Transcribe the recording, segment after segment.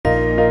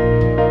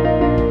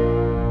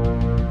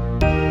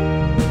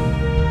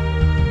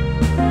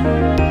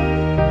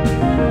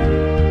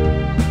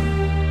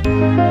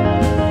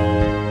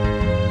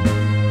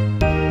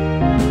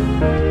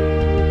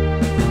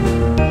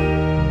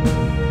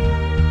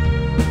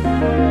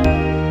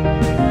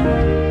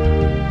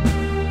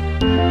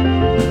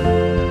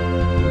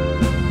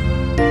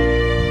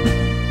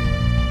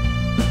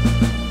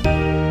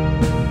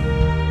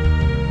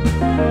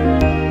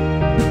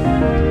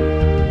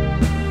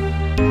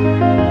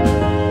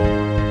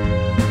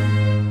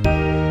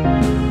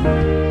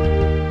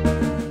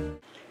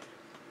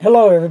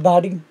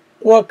everybody.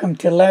 Welcome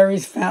to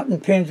Larry's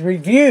Fountain Pens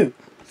Review.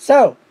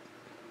 So,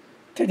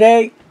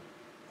 today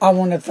I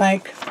want to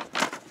thank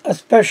a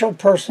special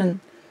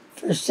person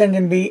for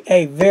sending me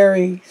a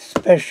very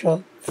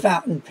special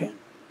fountain pen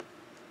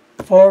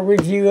for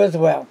review as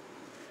well.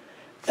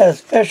 A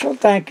special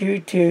thank you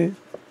to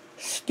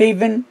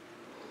Stephen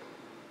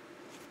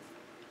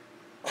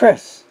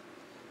Chris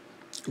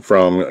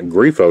from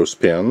Grifos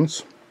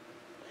Pens.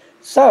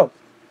 So,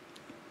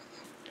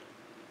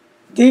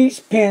 these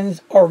pens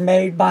are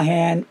made by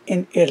hand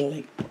in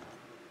Italy.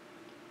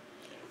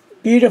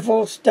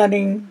 Beautiful,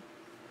 stunning,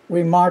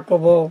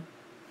 remarkable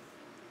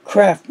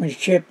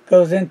craftsmanship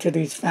goes into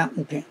these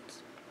fountain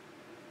pens.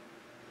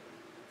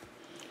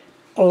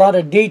 A lot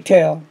of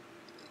detail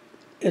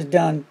is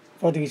done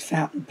for these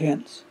fountain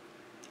pens.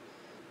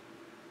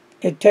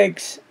 It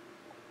takes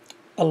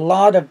a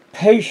lot of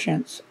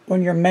patience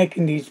when you're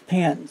making these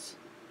pens.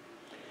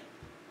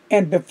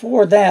 And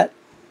before that,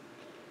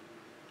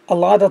 a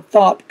lot of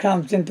thought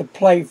comes into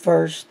play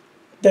first.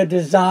 The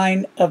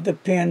design of the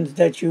pens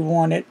that you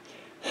want it,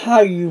 how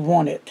you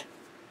want it.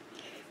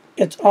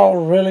 It's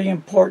all really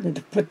important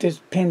to put this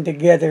pen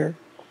together.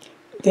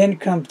 Then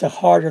comes the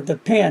heart of the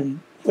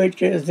pen,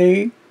 which is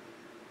the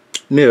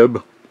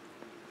nib.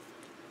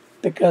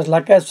 Because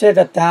like I said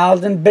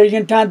 1,000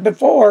 billion times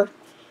before,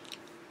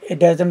 it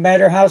doesn't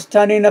matter how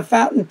stunning a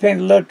fountain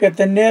pen look if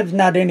the nib's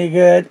not any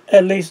good.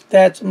 At least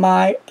that's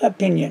my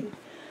opinion.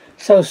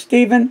 So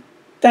Stephen,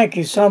 thank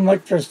you so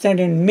much for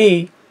sending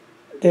me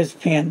this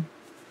pen.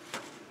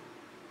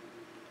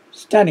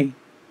 Stunning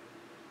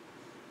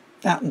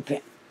fountain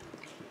pen.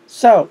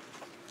 So,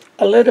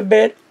 a little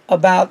bit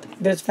about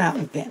this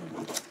fountain pen.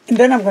 And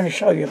then I'm going to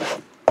show you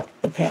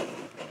the pen.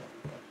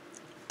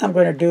 I'm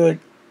going to do it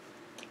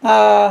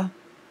kind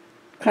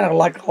of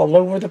like all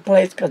over the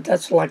place because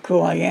that's like who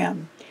I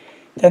am.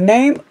 The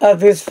name of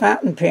this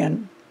fountain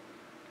pen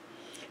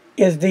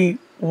is the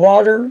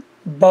Water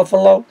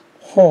Buffalo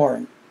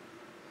Horn.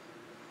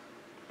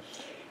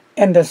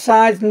 And the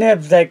size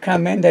nibs that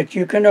come in that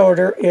you can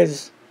order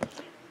is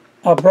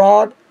a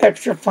broad,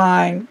 extra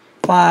fine,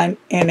 fine,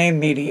 and a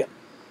medium.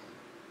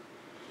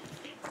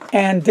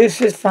 And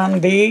this is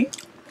from the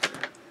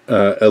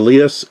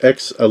Elias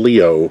X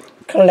Aleo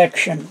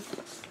collection.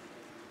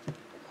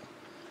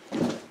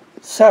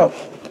 So,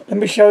 let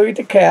me show you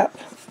the cap.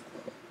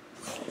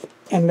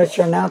 And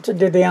Mr. Announcer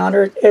did the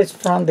honor. It's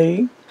from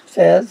the,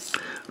 says...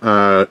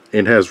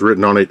 it has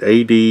written on it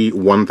AD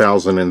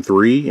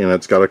 1003, and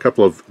it's got a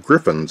couple of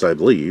griffins, I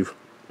believe.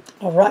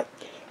 All right.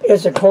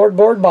 It's a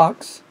cardboard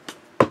box.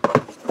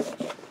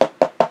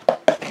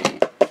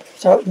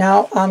 So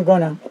now I'm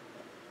going to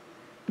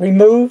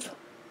remove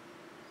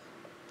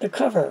the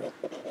cover.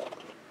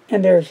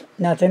 And there's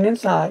nothing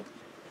inside,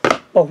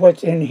 but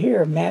what's in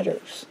here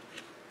matters.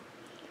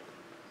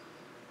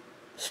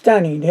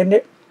 Stunning, isn't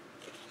it?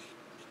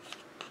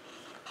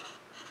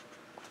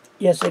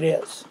 Yes, it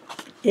is.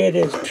 It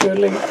is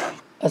truly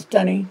a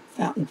stunning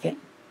fountain pen.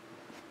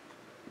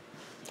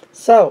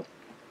 So,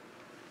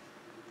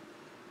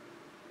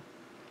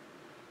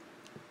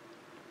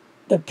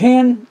 the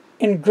pen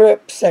and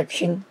grip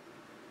section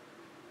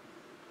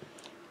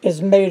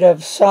is made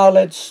of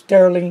solid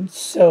sterling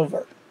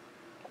silver.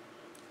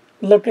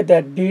 Look at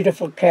that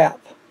beautiful cap.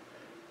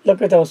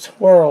 Look at those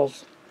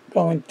swirls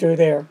going through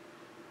there.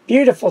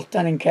 Beautiful,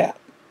 stunning cap.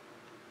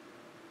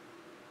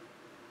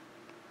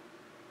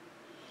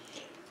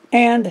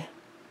 And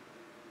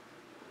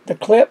the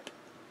clip,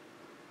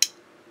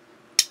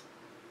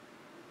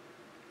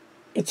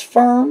 it's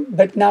firm,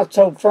 but not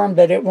so firm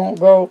that it won't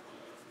go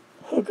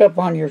hook up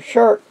on your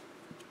shirt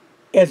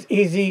as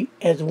easy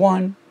as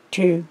 1,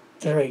 2,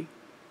 3.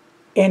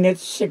 And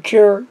it's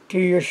secure to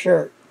your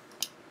shirt.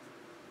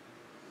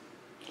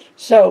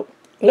 So,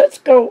 let's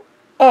go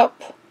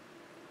up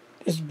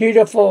this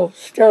beautiful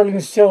sterling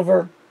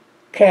silver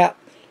cap.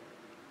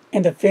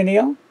 And the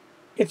finial,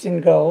 it's in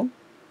gold.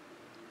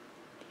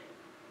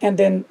 And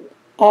then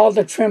all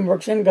the trim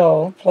works in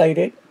gold,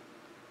 plated.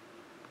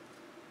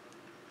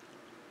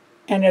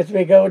 And as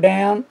we go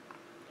down,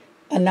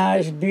 a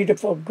nice,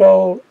 beautiful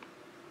gold,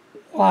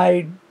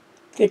 wide,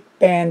 thick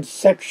band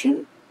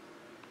section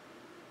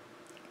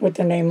with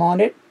the name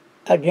on it.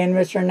 Again,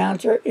 Mr.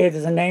 Announcer, it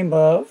is the name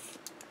of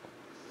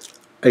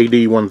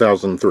AD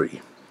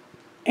 1003.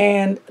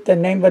 And the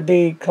name of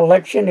the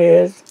collection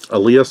is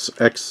Elias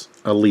X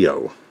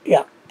Aleo.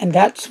 Yeah, and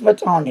that's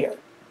what's on here.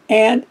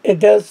 And it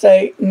does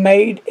say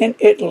made in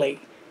Italy.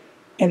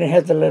 And it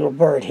has a little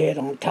bird head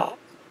on top.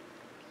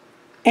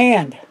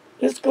 And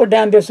let's go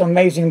down this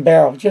amazing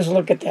barrel. Just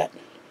look at that.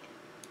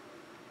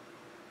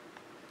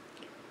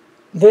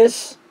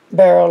 This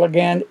barrel,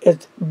 again,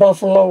 is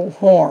buffalo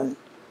horn.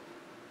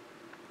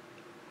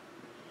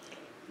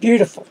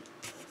 Beautiful.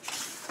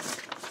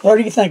 What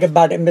do you think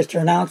about it,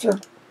 Mr. Announcer?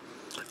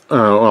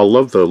 I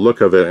love the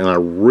look of it, and I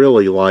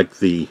really like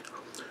the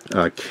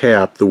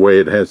cap, the way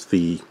it has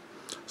the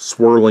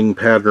swirling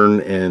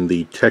pattern and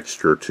the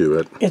texture to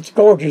it. It's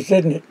gorgeous,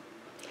 isn't it?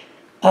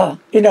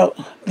 You know,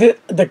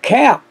 the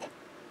cap,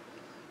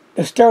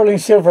 the sterling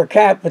silver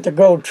cap with the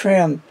gold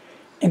trim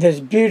And this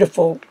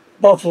beautiful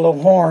buffalo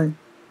horn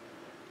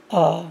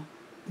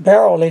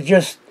barrel is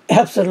just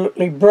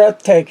absolutely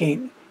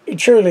breathtaking. It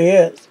truly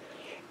is.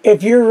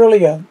 If you're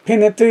really a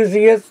pen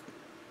enthusiast,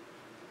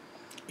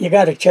 you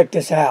got to check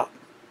this out.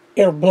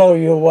 It'll blow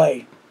you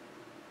away.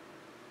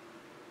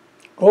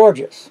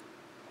 Gorgeous.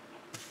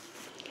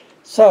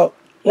 So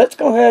let's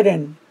go ahead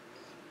and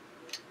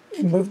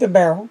remove the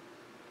barrel.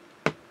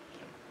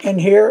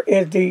 And here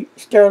is the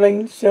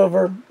sterling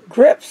silver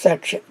grip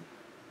section.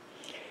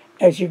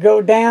 As you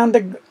go down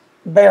the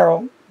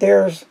barrel,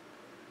 there's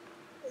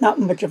not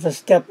much of a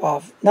step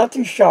off,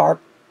 nothing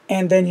sharp,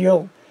 and then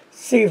you'll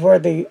see where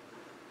the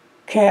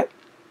cap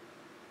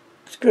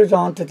screws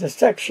onto the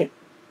section.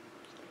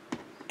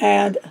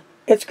 And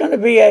it's going to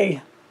be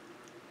a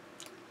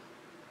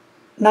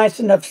nice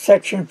enough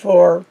section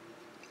for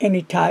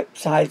any type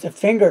size of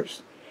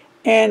fingers.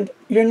 And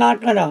you're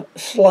not going to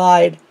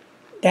slide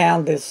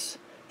down this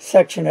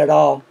section at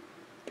all,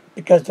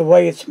 because the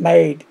way it's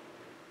made,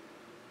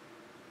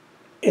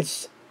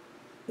 it's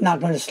not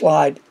going to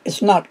slide.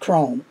 It's not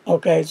chrome,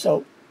 okay?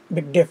 So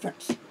big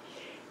difference.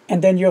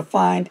 And then you'll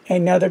find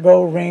another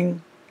gold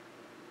ring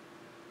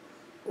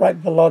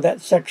right below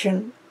that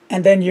section,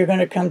 and then you're going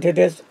to come to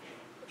this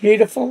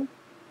beautiful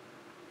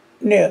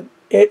nib.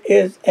 It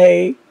is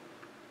a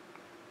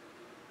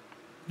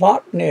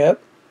Bach nib,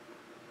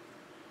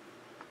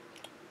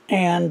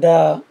 and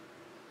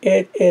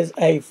it is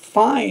a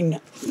fine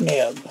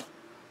nib.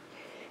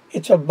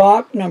 It's a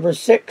Bach number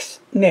 6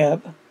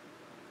 nib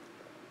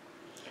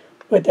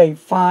with a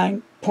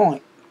fine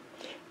point.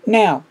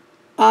 Now,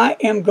 I'm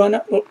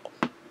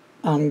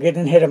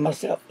getting ahead of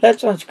myself.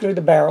 Let's unscrew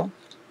the barrel.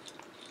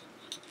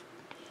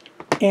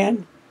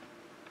 And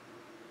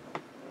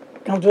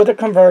comes with a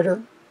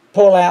converter,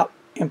 pull out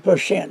and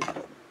push in.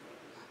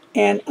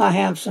 And I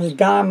have some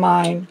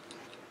diamine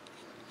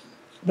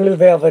blue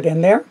velvet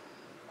in there.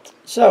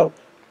 So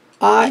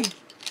I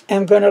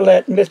am going to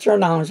let Mr.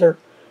 Announcer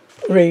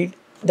read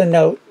the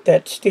note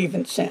that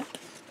Stephen sent.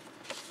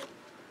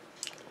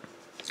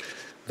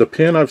 The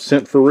pen I've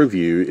sent for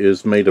review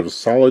is made of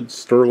solid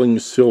sterling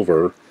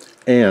silver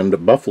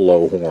and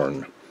buffalo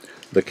horn.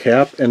 The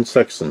cap and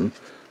section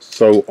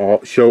show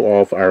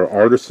off our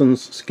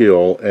artisan's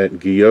skill at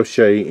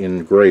guilloche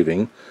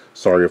engraving,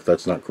 sorry if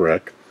that's not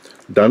correct,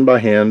 done by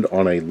hand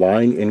on a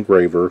line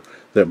engraver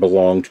that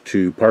belonged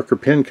to Parker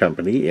Pen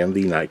Company in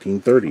the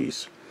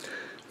 1930s.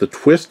 The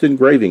twist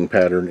engraving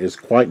pattern is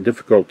quite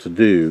difficult to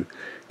do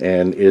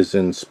and is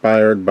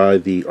inspired by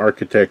the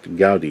architect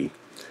Gaudi.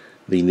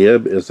 The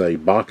nib is a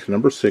Bach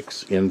number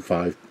 6 in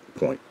 5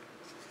 point.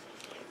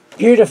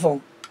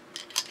 Beautiful.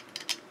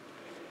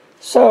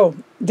 So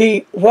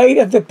the weight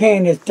of the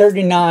pen is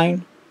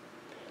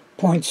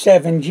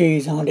 39.7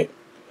 G's on it.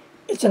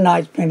 It's a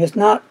nice pen. It's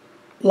not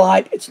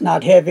light. It's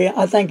not heavy.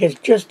 I think it's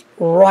just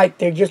right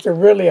there. Just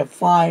really a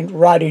fine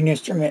writing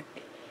instrument.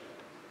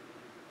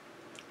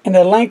 And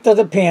the length of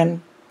the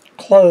pen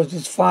closed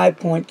is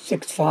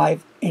 5.65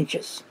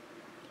 inches.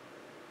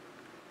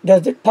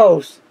 Does it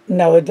post?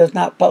 No, it does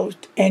not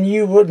post. And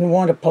you wouldn't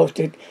want to post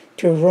it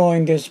to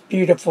ruin this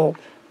beautiful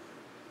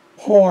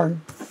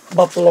horn,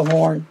 buffalo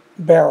horn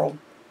barrel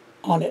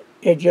on it.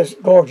 It's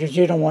just gorgeous.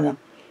 You don't want to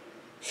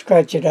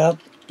scratch it up.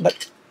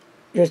 But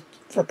just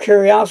for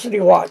curiosity,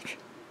 watch.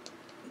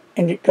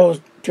 And it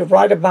goes to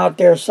right about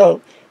there.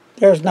 So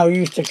there's no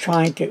use to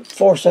trying to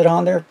force it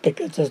on there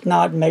because it's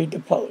not made to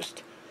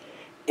post.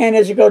 And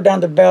as you go down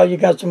the barrel, you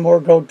got some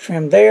more gold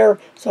trim there.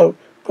 So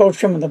gold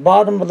trim on the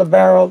bottom of the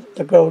barrel,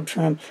 the gold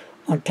trim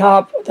on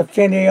top, the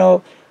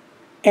finial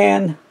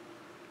and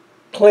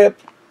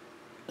clip,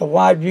 the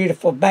wide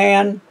beautiful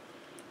band,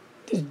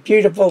 this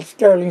beautiful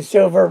sterling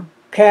silver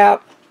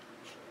cap,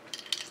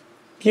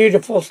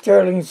 beautiful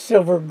sterling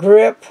silver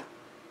grip,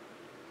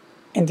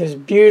 and this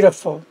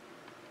beautiful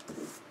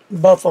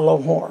buffalo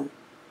horn.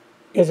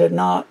 Is it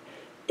not?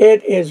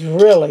 It is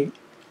really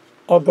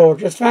a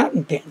gorgeous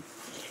fountain pen.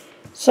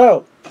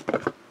 So,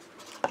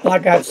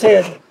 like I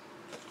said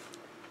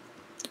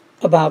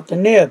about the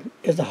nib,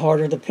 is the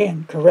heart of the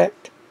pen,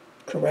 correct?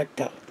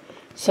 Correcto.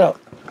 So,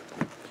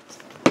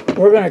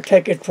 we're going to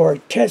take it for a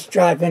test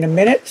drive in a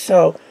minute,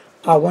 so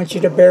I want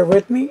you to bear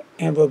with me,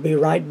 and we'll be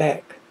right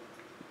back.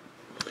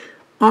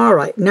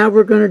 Alright, now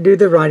we're going to do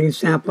the writing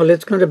sample.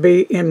 It's going to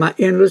be in my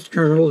endless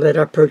journal that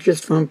I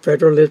purchased from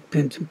Federalist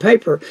Pens and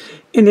Paper.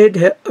 And it,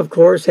 of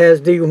course,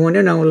 has the one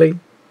and only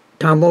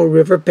Tomo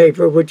River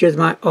paper, which is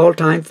my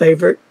all-time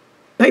favorite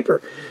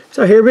paper.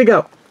 So here we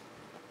go.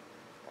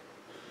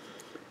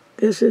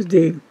 This is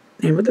the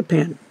name of the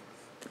pen.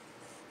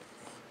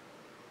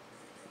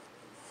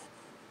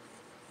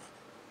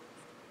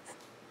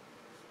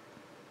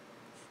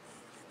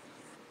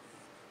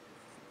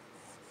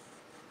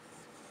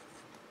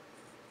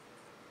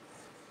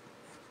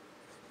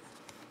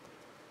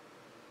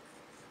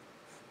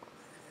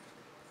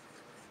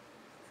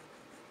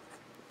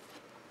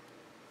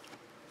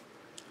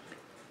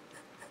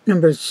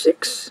 Number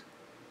 6,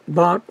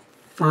 Bach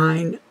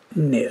Fine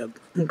Nib.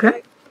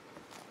 Okay?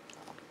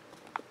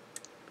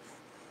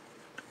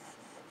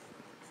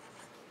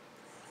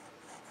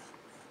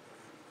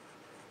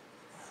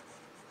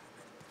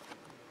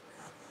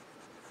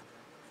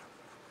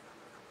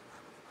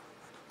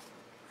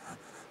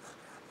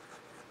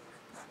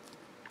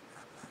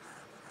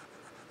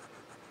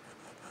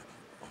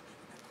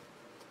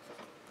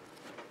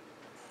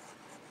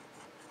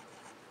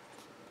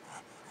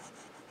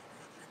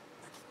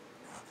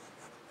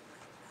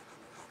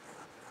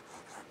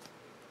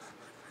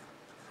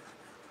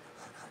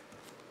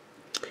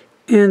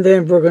 And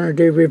then we're going to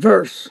do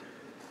reverse.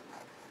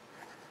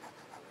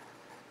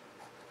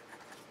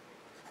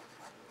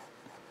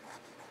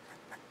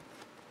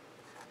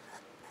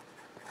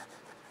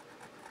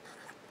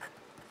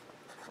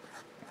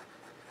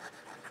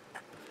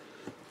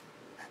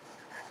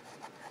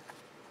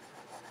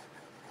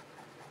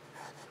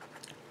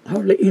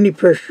 Hardly any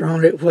pressure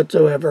on it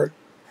whatsoever.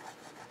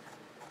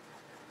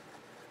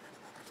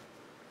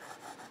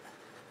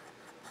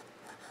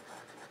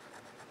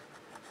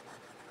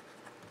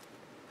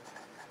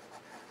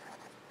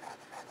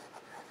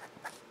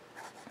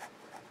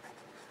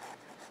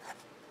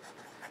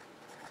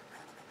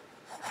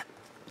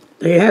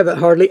 There you have it,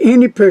 hardly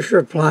any pressure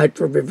applied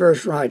for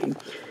reverse writing.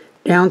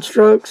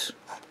 Downstrokes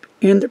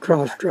and the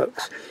cross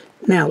strokes.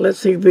 Now let's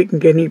see if we can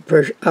get any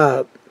pressure,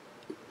 a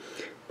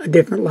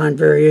different line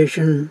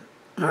variation.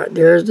 Alright,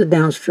 there's the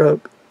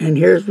downstroke, and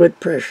here's with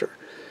pressure.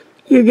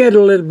 You get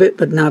a little bit,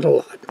 but not a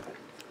lot.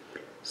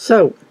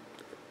 So,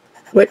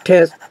 wet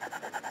test.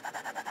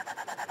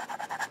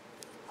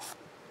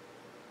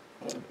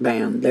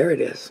 Bam, there it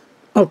is.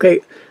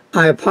 Okay,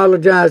 I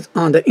apologize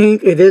on the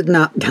ink. It is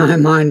not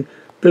Diamond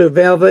Blue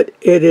Velvet.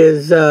 It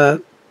is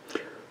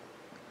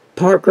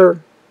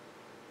Parker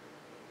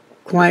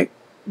Quank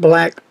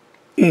Black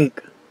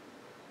ink.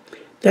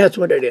 That's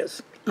what it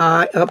is.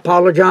 I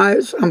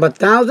apologize. I'm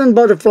 1,000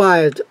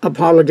 butterflies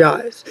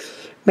apologize.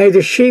 May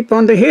the sheep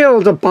on the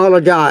hills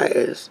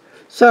apologize.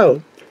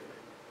 So,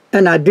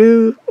 and I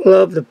do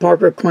love the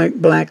Parker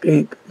Quank Black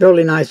ink.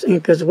 Really nice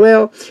ink as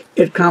well.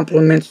 It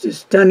complements the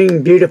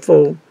stunning,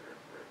 beautiful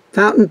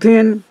fountain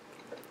pen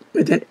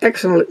with an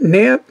excellent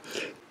nib.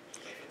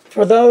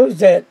 For those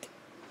that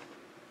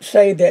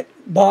say that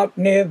Bock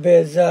nib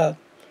is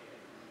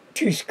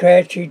too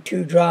scratchy,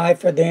 too dry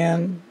for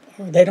them,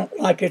 or they don't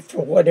like it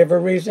for whatever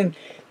reason,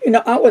 you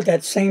know, I was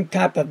that same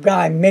type of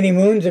guy many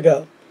moons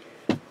ago.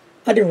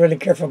 I didn't really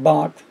care for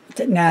Bock. I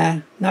said, nah,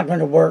 not going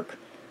to work.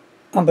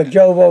 I'm a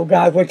Jovo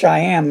guy, which I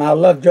am. I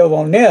love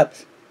Jovo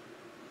nibs.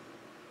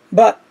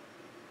 But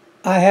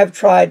I have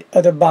tried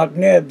other Bock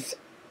nibs,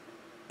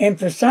 and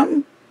for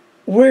some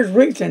weird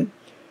reason,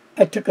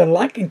 I took a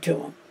liking to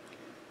them.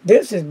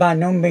 This is by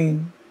no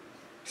means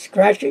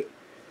scratchy.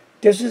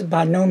 This is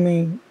by no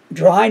means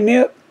dry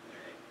nib.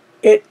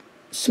 It's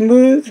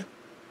smooth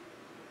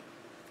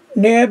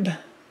nib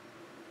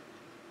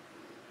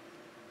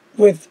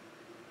with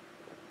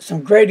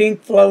some great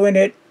ink flow in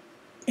it,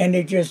 and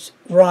it just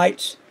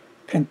writes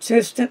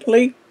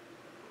consistently.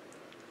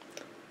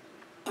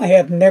 I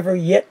have never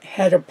yet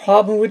had a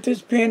problem with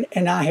this pen,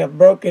 and I have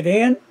broke it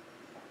in.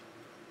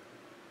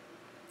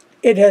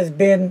 It has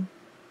been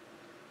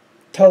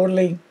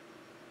totally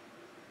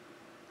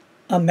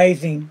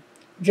amazing,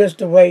 just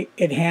the way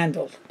it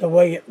handles, the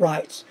way it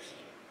writes.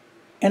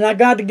 And I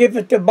got to give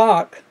it to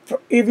Bock,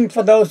 even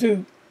for those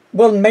who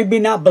will maybe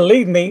not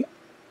believe me.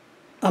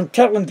 I'm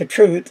telling the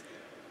truth.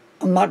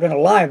 I'm not going to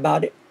lie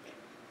about it.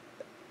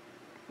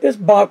 This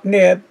Bock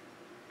nib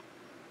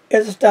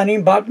is a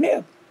stunning Bock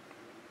nib.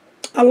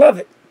 I love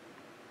it.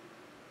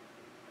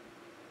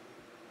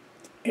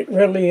 It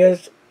really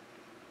is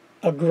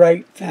a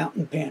great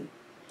fountain pen.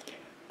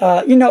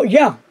 You know,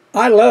 yeah,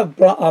 I love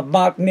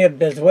Bock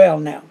nib as well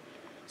now.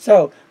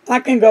 So I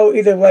can go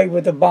either way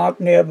with a Bock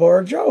nib or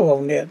a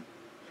Jovo nib.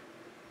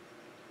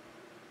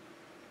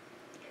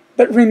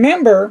 But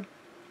remember,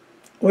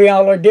 we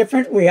all are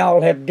different. We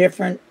all have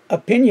different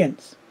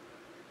opinions,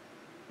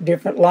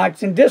 different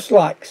likes and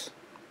dislikes.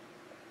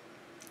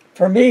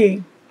 For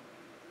me,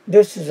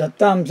 this is a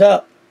thumbs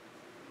up.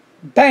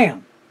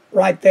 Bam!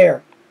 Right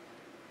there.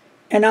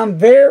 And I'm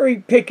very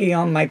picky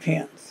on my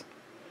pens,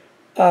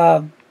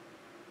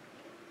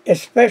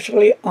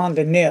 especially on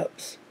the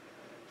nibs.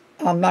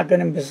 I'm not going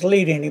to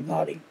mislead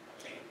anybody.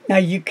 Now,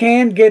 you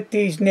can get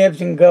these nibs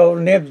in gold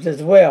nibs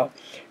as well.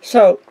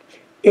 So,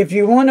 if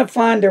you want to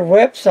find their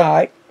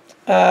website,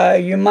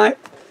 you might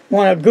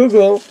want to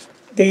Google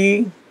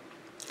the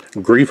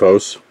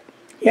Grifos.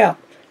 Yeah,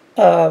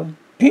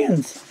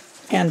 pens.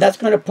 And that's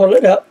going to pull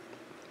it up.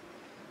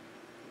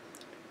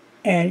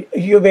 And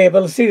you'll be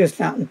able to see this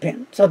fountain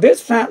pen. So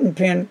this fountain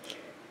pen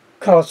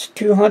costs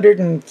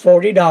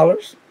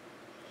 $240.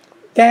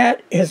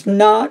 That is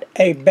not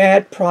a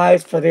bad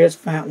price for this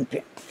fountain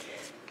pen.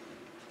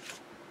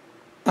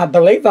 I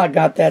believe I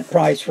got that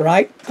price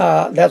right.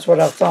 That's what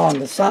I saw on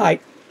the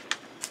site.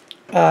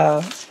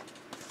 I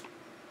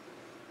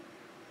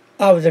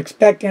was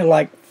expecting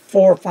like $400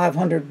 or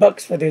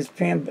 $500 for this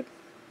pen, but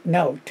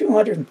no,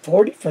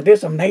 $240 for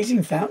this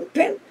amazing fountain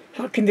pen?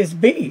 How can this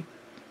be?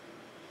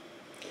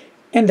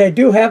 And they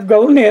do have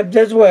gold nibs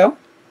as well,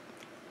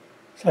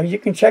 so you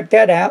can check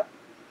that out.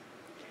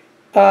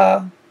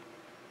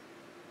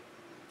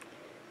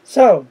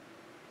 So,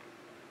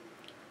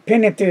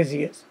 pen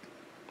enthusiasts,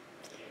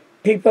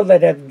 people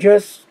that have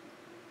just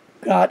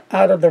got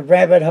out of the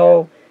rabbit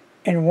hole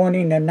and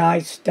wanting a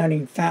nice,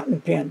 stunning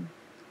fountain pen,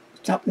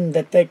 something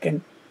that they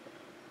can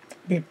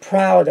be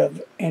proud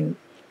of and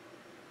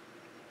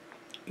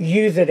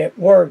use it at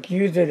work,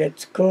 use it at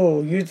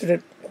school, use it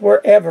at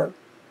wherever.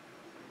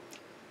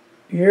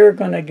 you're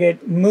going to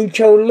get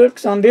mucho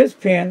looks on this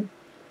pen.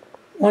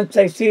 Once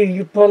they see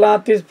you pull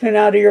out this pen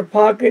out of your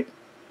pocket,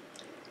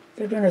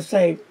 they're going to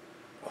say,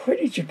 where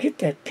did you get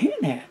that pen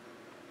at?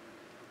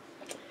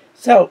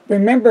 So,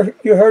 remember,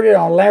 you heard it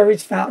on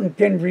Larry's Fountain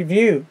Pen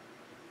Review.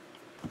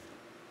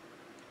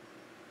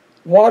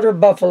 Water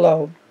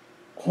Buffalo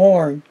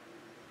Horn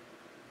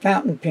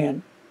fountain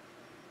pen.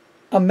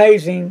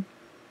 Amazing,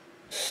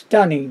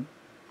 stunning,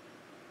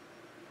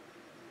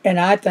 and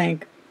I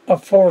think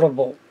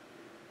affordable.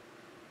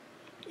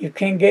 You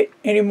can't get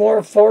any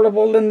more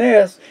affordable than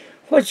this.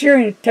 What's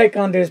your take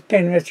on this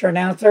pen, Mr.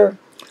 Announcer?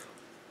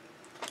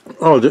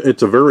 Oh,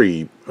 it's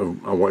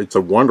it's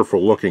a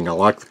wonderful looking. I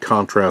like the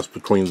contrast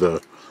between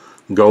the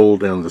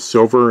gold and the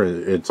silver.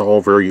 It's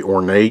all very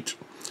ornate.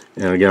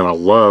 And again, I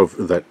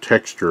love that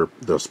texture,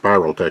 the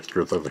spiral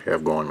texture that they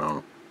have going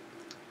on.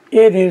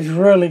 It is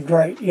really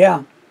great,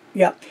 yeah.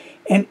 Yeah.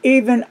 And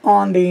even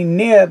on the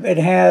nib, it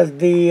has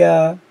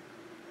the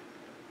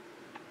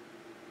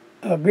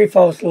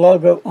Grifos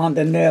logo on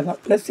the nib.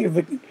 Let's see if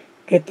we can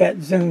get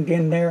that zoomed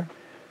in there.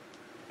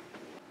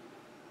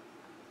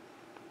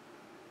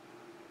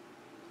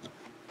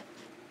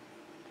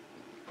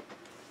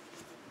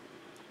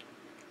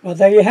 Well,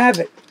 there you have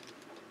it.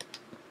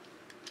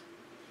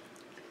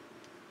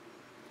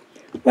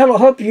 Well, I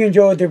hope you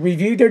enjoyed the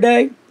review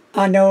today.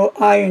 I know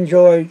I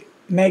enjoyed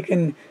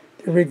making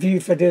the review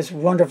for this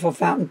wonderful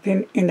fountain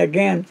pen. And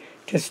again,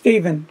 to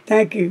Stephen,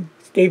 thank you,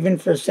 Stephen,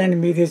 for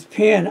sending me this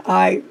pen.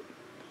 I'm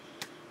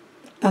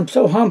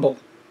so humble.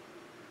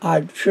 I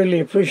truly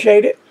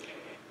appreciate it.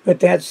 With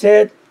that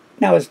said,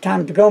 now it's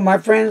time to go, my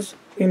friends.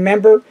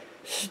 Remember,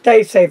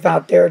 stay safe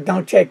out there.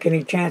 Don't take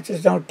any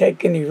chances. Don't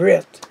take any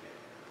risks.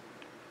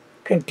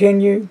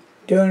 Continue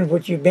doing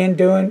what you've been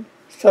doing.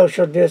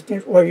 Social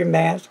distance, wear your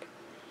mask.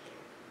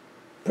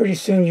 Pretty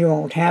soon you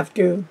won't have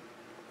to.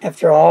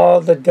 After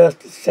all the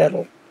dust is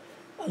settled.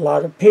 A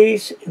lot of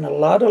peace and a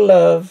lot of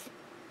love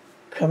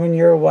coming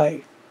your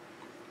way.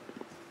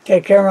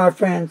 Take care, my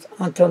friends.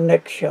 Until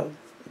next show.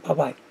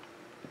 Bye-bye.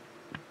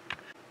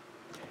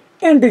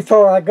 And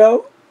before I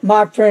go,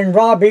 my friend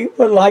Robbie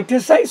would like to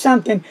say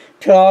something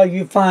to all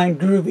you fine,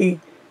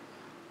 groovy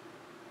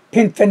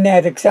pen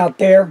fanatics out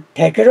there.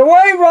 Take it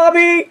away,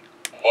 Robbie!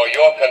 For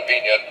your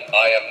convenience,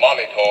 I am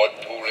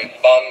monitored to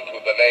respond to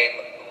the name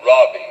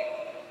Robbie.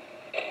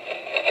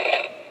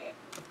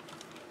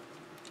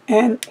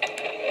 And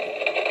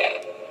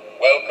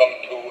welcome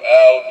to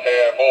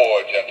Altair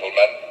 4,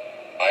 gentlemen.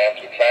 I am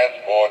to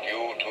transport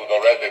you to the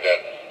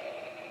residence.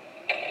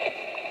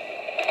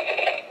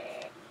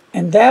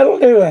 and that'll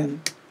do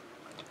him.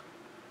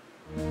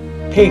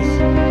 Peace.